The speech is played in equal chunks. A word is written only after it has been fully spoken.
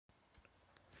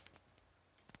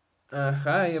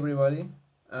Hi everybody.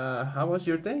 How was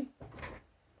your day?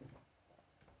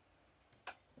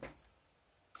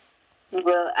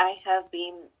 Well, I have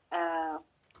been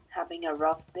having a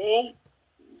rough day,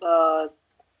 but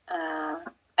uh,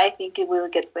 I think it will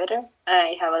get better.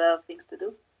 I have a lot of things to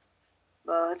do,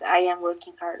 but I am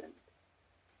working hard on it.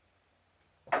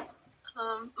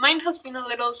 Mine has been a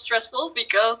little stressful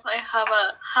because I have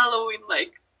a Halloween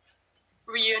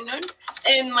reunion,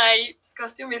 and my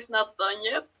costume is not done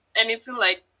yet, and it's in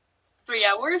 3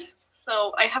 hours.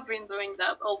 So I have been doing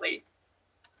that all day.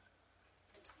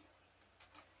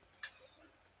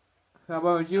 How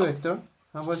about you, Hector?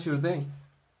 How was your day?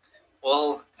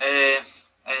 Well,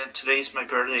 today is my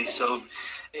birthday, so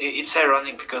it's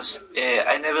ironic because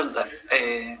I never.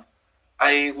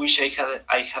 I wish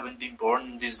I haven't been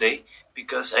born this day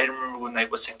because I remember when I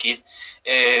was a kid,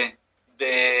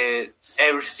 the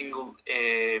every single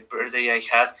birthday I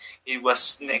had it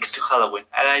was next to Halloween,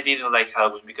 and I didn't like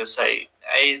Halloween because I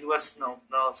it was no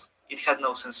it had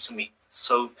no sense to me.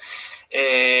 So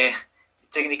uh,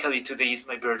 technically today is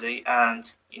my birthday,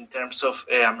 and in terms of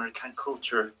American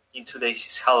culture, in today's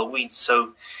is Halloween.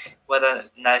 So what a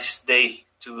nice day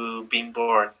to be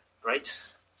born, right?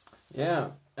 Yeah,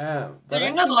 Do but you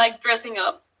I not think like dressing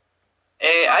up?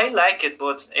 I like it,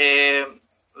 but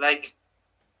like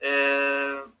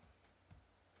uh,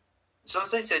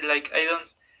 sometimes I don't.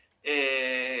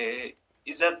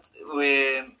 Is that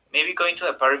maybe going to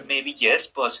a party? Maybe yes,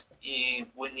 but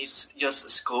when it's just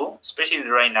school, especially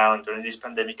right now during this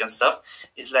pandemic and stuff,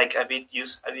 it's like a bit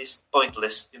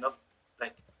pointless,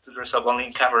 like to dress up only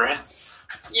in camera.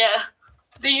 Yeah.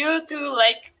 Do you two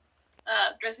like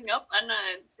dressing up, Anna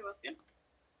and Sebastian?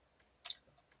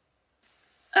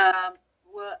 Um,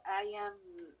 well,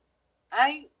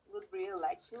 I would really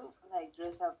like to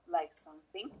dress up like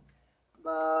something,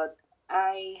 but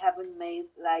I haven't made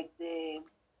like the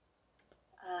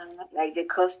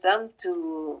custom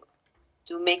to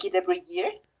make it every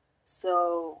year.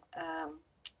 So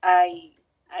I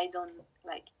I don't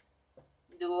like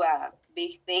do a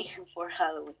big thing for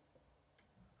Halloween.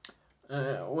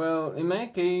 well, in my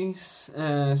case,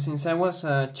 since I was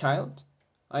a child,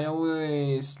 I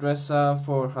always dress up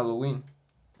for Halloween.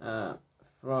 Uh,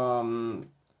 from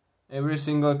every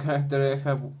single character I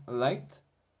have liked.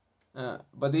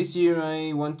 But this year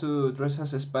I want to dress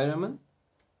as a Spider-Man,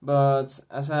 but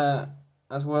as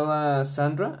well as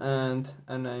Sandra and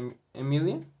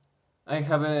Emilia. I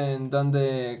haven't done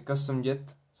the custom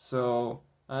yet, so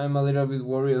I'm a little bit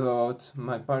worried about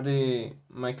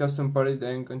my custom party that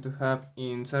I'm going to have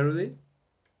in Saturday.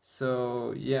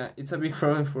 So yeah, it's a big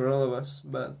problem for all of us,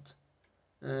 but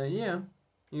yeah,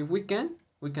 if we can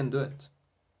do it.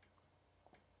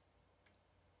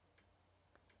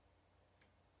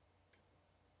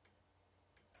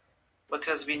 What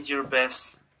has been your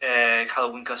best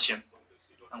Halloween costume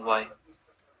and why?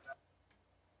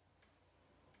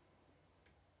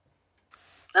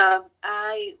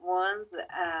 I once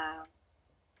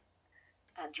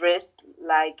dressed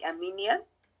like a minion,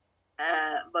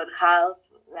 but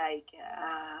like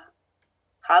uh,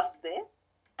 half dead,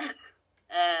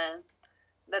 and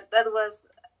that was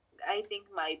I think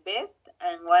my best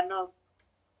and one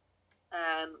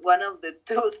of the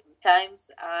two times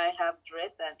I have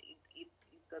dressed and it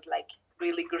got like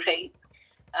really great.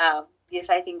 Yes,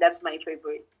 I think that's my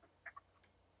favorite.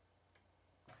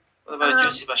 What about you,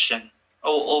 Um, Sebastian?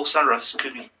 Oh, Sandra,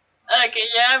 excuse me. okay,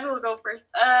 yeah, I will go first.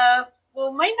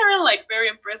 Well, mine aren't very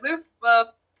impressive,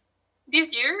 but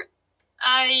this year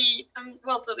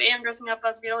today I'm dressing up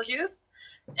as Beetlejuice,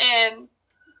 and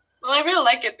well, I really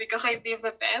like it because I did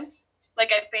the pants, I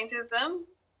painted them,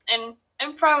 and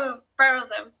I'm proud of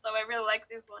them. So I really like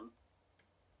this one.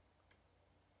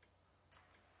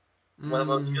 What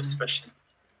about you, Mm, Sebastian?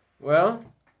 well,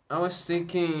 I was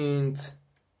thinking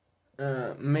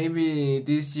maybe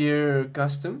this year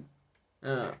custom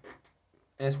uh,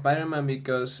 Spider-Man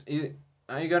because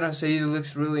I gotta say it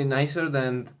looks really nicer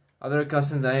than other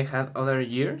costumes that I had other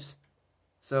years.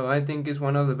 So I think it's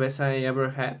one of the best I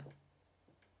ever had.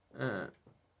 Uh,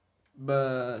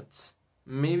 but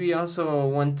maybe also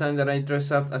one time that I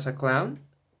dressed up as a clown,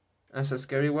 as a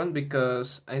scary one,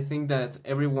 because I think that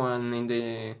everyone in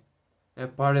the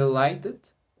party liked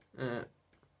it. Uh,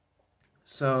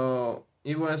 so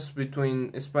it was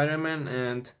between Spider-Man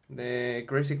and the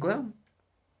Crazy Clown.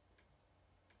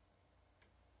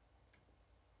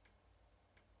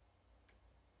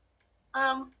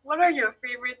 What are your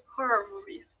favorite horror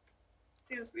movies?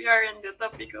 Since we are in the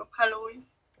topic of Halloween.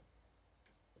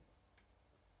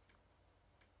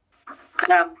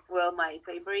 Well, my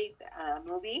favorite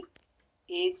movie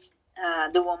is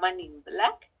The Woman in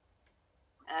Black,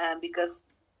 because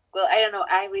well, I don't know.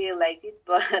 I really liked it,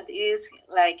 but it is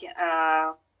like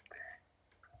uh,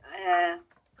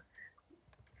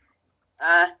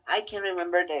 I can't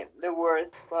remember the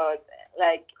word, but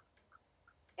like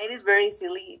it is very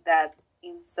silly that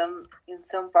in some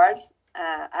parts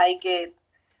I get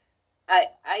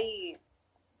I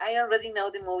I already know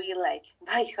the movie like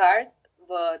by heart,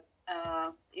 but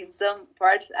in some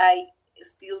parts I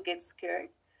still get scared,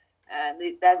 and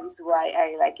that is why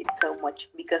I like it so much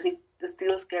because it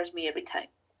still scares me every time.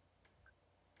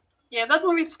 Yeah, that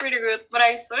movie's pretty good, but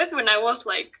I saw it when I was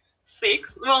like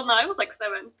 6. Well, no, I was like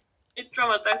 7. It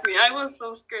traumatized me. I was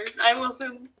so scared. I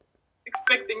wasn't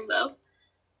expecting that.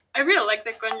 I really like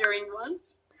the Conjuring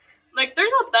ones. Like, they're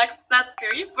not that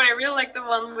scary, but I really like the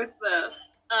one with the,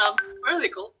 what are they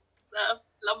called? The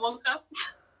La Monja.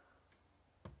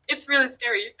 It's really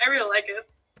scary. I really like it.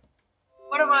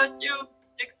 What about you,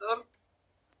 Hector?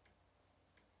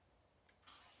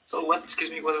 So what? Excuse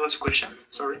me. What was the question?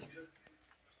 Sorry.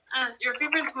 Your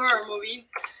favorite horror movie?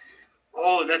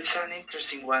 Oh, that's an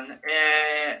interesting one.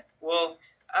 Well,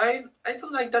 I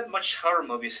don't like that much horror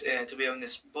movies, to be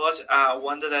honest. But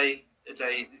one that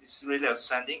is really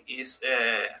outstanding is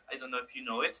I don't know if you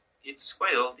know it. It's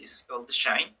quite old. It's called The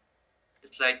Shine.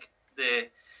 It's like the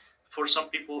for some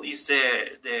people is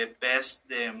the best,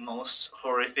 the most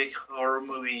horrific horror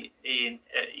movie in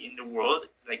the world,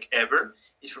 like ever.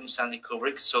 It's from Stanley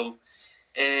Kubrick. So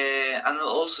and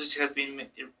also it has been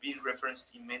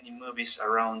referenced in many movies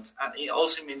around, and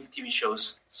also in many TV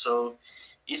shows. So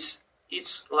it's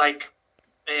like,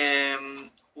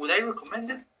 would I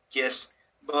recommend it? Yes,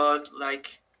 but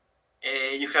like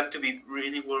you have to be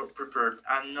really well prepared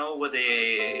and know what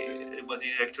the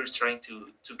director is trying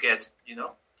to get.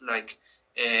 Like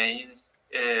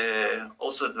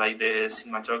also like the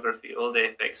cinematography, all the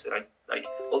effects. Like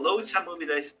although it's a movie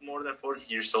that is more than 40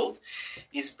 years old,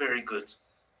 it's very good,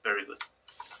 very good.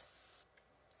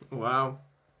 Wow.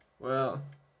 Well,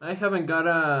 I haven't got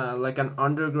a like an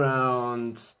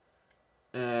underground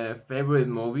favorite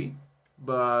movie,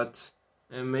 but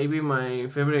maybe my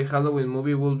favorite Halloween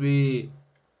movie will be.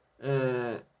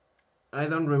 Uh, I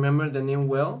don't remember the name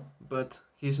well, but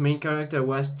his main character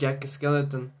was Jack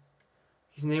Skeleton.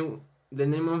 His name, the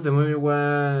name of the movie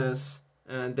was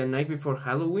The Night Before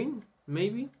Halloween,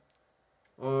 maybe,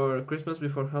 or Christmas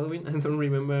Before Halloween. I don't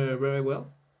remember very well,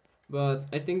 but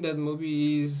I think that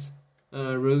movie is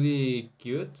really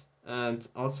cute and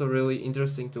also really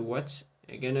interesting to watch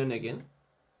again and again.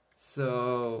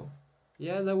 So,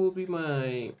 yeah, that will be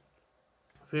my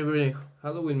favorite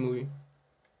Halloween movie.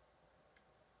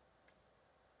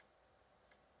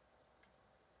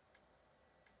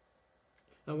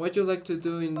 And what you like to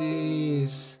do in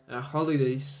these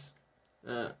holidays?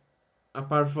 Uh,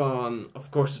 Apart from,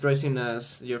 of course, dressing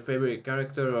as your favorite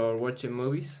character or watching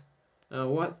movies,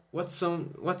 what's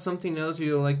something else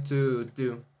you like to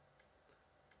do?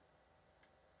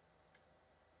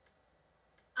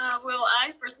 Well,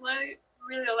 I personally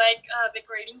really like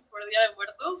decorating for Dia de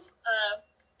Muertos.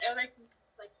 I like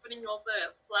putting all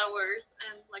the flowers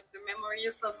and like the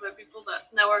memories of the people that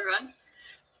now are gone.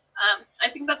 I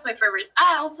think that's my favorite.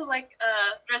 I also like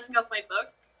dressing up my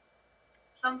dog.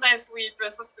 Sometimes we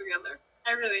dress up together.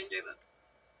 I really enjoy that.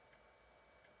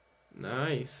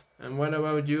 Nice. And what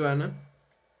about you, Anna?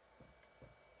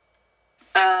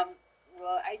 Um,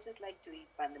 well, I just like to eat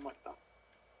pan de muerto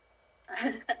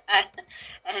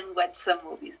and watch some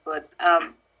movies, but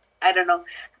I don't know.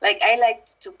 Like I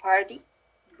liked to party,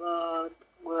 but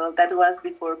well, that was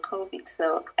before COVID,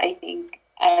 so I think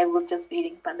I will just be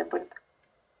eating pan de muerto.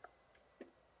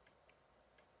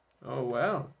 Oh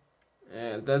well,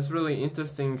 that's really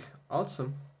interesting.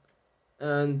 Awesome.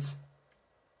 And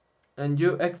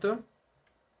you, Hector?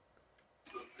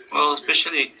 Well,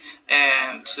 especially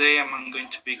today I'm going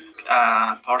to pick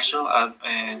a parcel at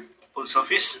post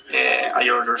office. I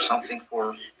ordered something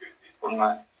for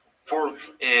my for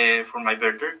my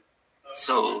birthday.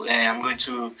 So I'm going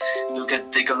to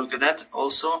take a look at that.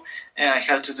 Also, I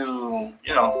have to do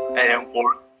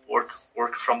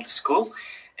work from the school.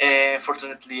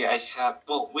 Fortunately,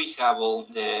 we have all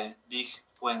the big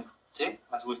puente,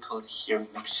 as we call it here in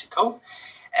Mexico.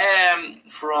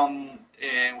 From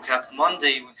we have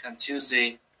Monday, we have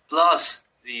Tuesday, plus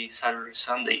the Saturday,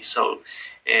 Sunday. So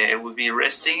we'll be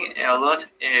resting a lot,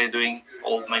 doing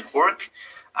all my work,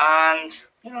 and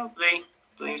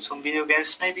playing some video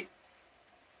games maybe.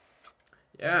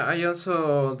 Yeah, I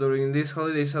also during these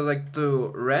holidays I like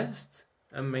to rest,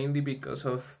 and mainly because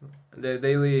of the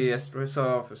daily stress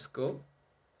of school.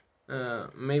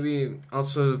 Maybe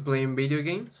also playing video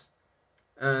games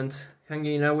and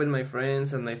hanging out with my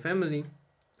friends and my family.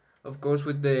 Of course,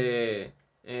 with the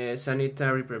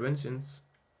sanitary preventions.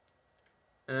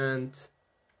 And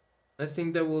I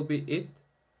think that will be it,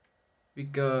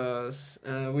 because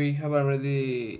we have already